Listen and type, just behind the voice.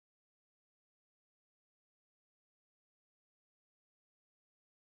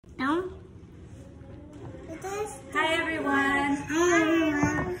No. Hi everyone. Hi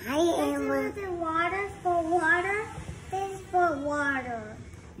everyone. Hi everyone. This is water for water. This is for water.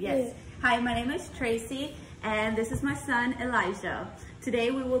 Yes. Hi, my name is Tracy and this is my son Elijah. Today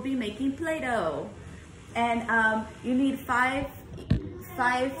we will be making Play-Doh. And you need five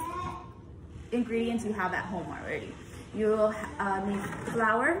ingredients you have at home already. You'll need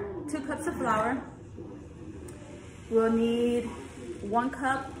flour, 2 cups of flour. We'll need 1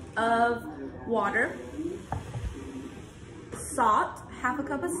 cup of water, salt, half a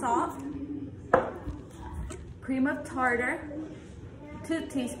cup of salt, cream of tartar, 2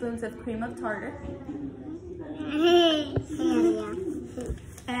 teaspoons of cream of tartar,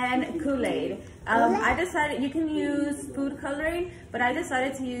 and Kool-Aid. I decided you can use food coloring, but I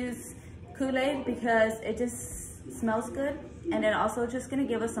decided to use Kool-Aid because it just smells good, and it also just gonna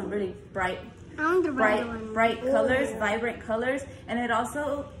give us some really bright colors, vibrant colors, and it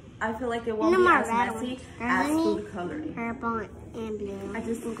also, I feel like it won't be as messy as food coloring. Purple and blue.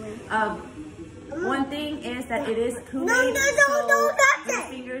 One thing is that it is Kool-Aid, No, so your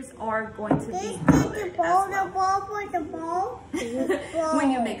fingers are going to be colored The ball for the ball. when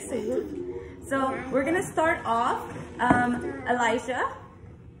you mix it. So we're gonna start off. Elijah,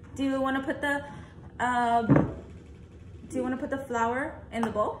 do you want to put the flour in the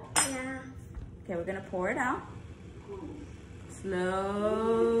bowl? Yeah. Okay, we're gonna pour it out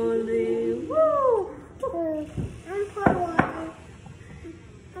slowly. Woo! I'm pour water.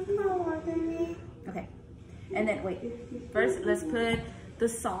 I'm pour water in it. Okay, and then wait. First, let's put the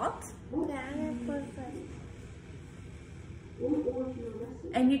salt. Yeah, I'm gonna pour first.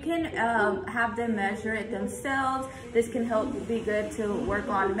 And you can have them measure it themselves. This can help be good to work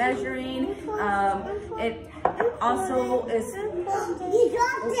on measuring. It also is. You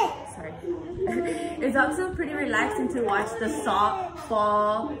dropped it. Sorry. It's also pretty relaxing to watch the salt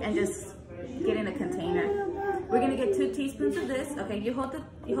fall and just get in a container. We're gonna get 2 teaspoons of this. Okay, you hold the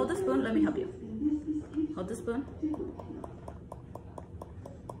spoon. Let me help you. Hold the spoon.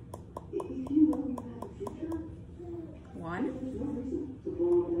 One.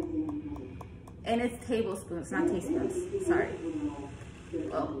 And it's tablespoons, not teaspoons. Sorry.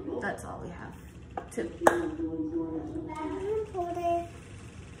 Well, that's all we have. 2.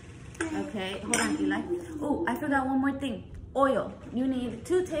 Okay, hold on, Eli. Oh, I forgot one more thing. Oil. You need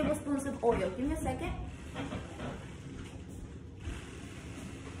 2 tablespoons of oil. Give me a second.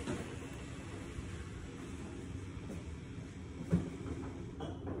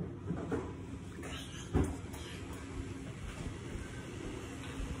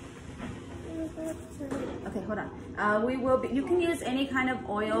 Okay, hold on. We will be, you can use any kind of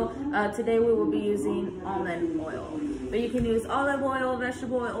oil. Today we will be using almond oil. But you can use olive oil,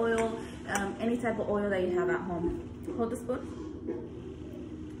 vegetable oil, any type of oil that you have at home. Hold the spoon.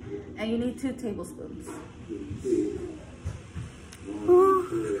 And you need 2 tablespoons.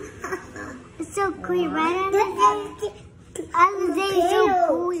 It's so cool, right? It's so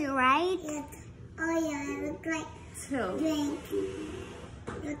cool, right? Oh yeah, it looks like 2. drink.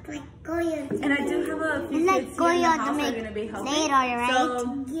 Look like Goya. And I do have a few kids here in the house that are going to be helping. So,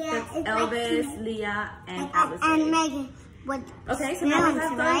 Yeah, it's Elvis, Leah, and Alice. And Megan. Okay, so now we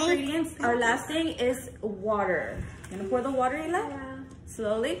have the ingredients. Our last thing is water. You're going to pour the water, Eli? Yeah.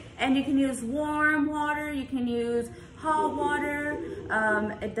 Slowly. And you can use warm water. You can use hot water.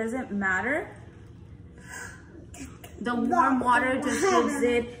 It doesn't matter. The warm water just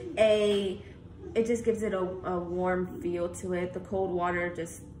gives it a warm feel to it. The cold water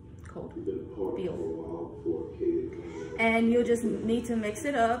just cold feel. And you just need to mix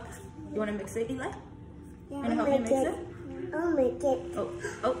it up. You want to mix it, Eli? Yeah, Want to help you mix it? I'll make it.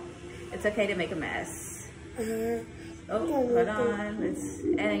 Oh, it's okay to make a mess. Oh, hold on. And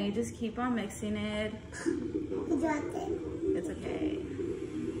then you just keep on mixing it. You dropped it. It's okay.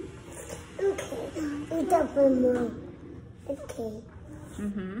 Okay. We don't put more. Okay.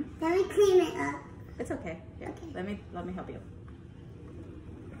 Let me clean it up. It's okay. Yeah. Okay. Let me help you.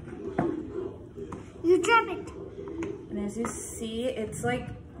 You drop it. And as you see,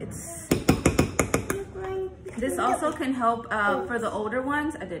 this also can help for the older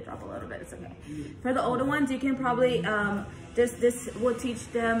ones. I did drop a little bit, it's okay. For the older ones, you can probably, this will teach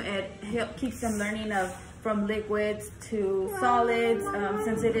them, it keeps them learning from liquids to solids,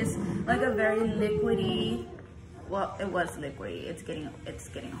 since it is like a very liquidy, well, it was liquidy, it's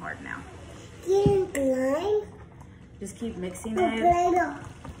getting hard now. Just keep mixing it. Play-Doh.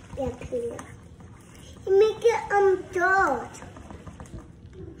 Yeah, Play-Doh. You make it dirt.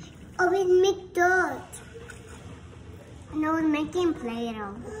 Oh, we make dirt. No, we're making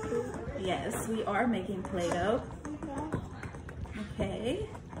Play-Doh. Yes, we are making Play-Doh. Okay.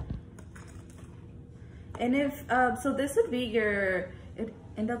 And if, so this would be your, it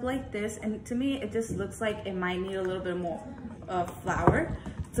end up like this. And to me, it just looks like it might need a little bit more flour.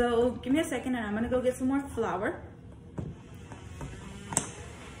 So give me a second and I'm gonna go get some more flour.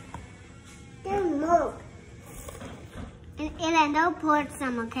 There's more. And don't pour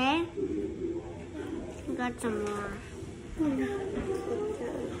some, okay? Got some more.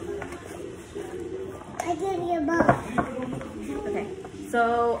 I give you a bowl. Okay,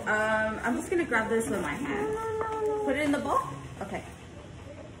 so I'm just gonna grab this with my hand. Put it in the bowl? Okay.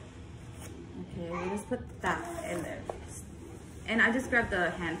 Okay, we just put that in there. And I just grabbed a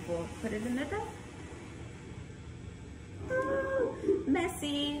handful. Put it in there. Oh,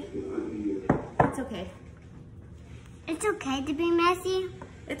 messy. It's okay. It's okay to be messy.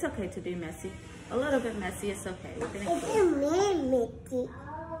 It's okay to be messy. A little bit messy, it's okay. We're gonna It's a man, Mickey.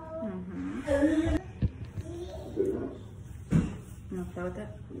 You wanna play with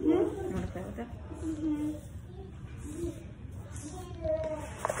that? You wanna play with that?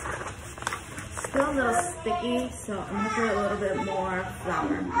 Still a little sticky, so I'm gonna put a little bit more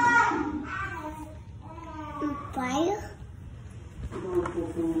flour. Fire.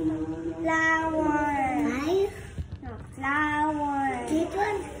 Flour. Fire. No, flour. This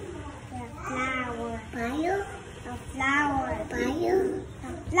one. Yeah, flour. Fire. No, flour. Fire.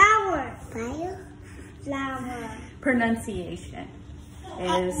 No, flour. Fire. Flour. Pronunciation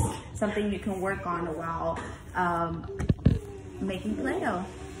is something you can work on while making Play-Doh.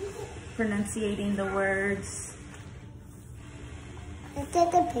 Pronunciating the words. Let's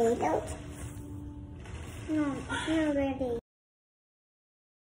take a Play-Doh. No, it's not ready.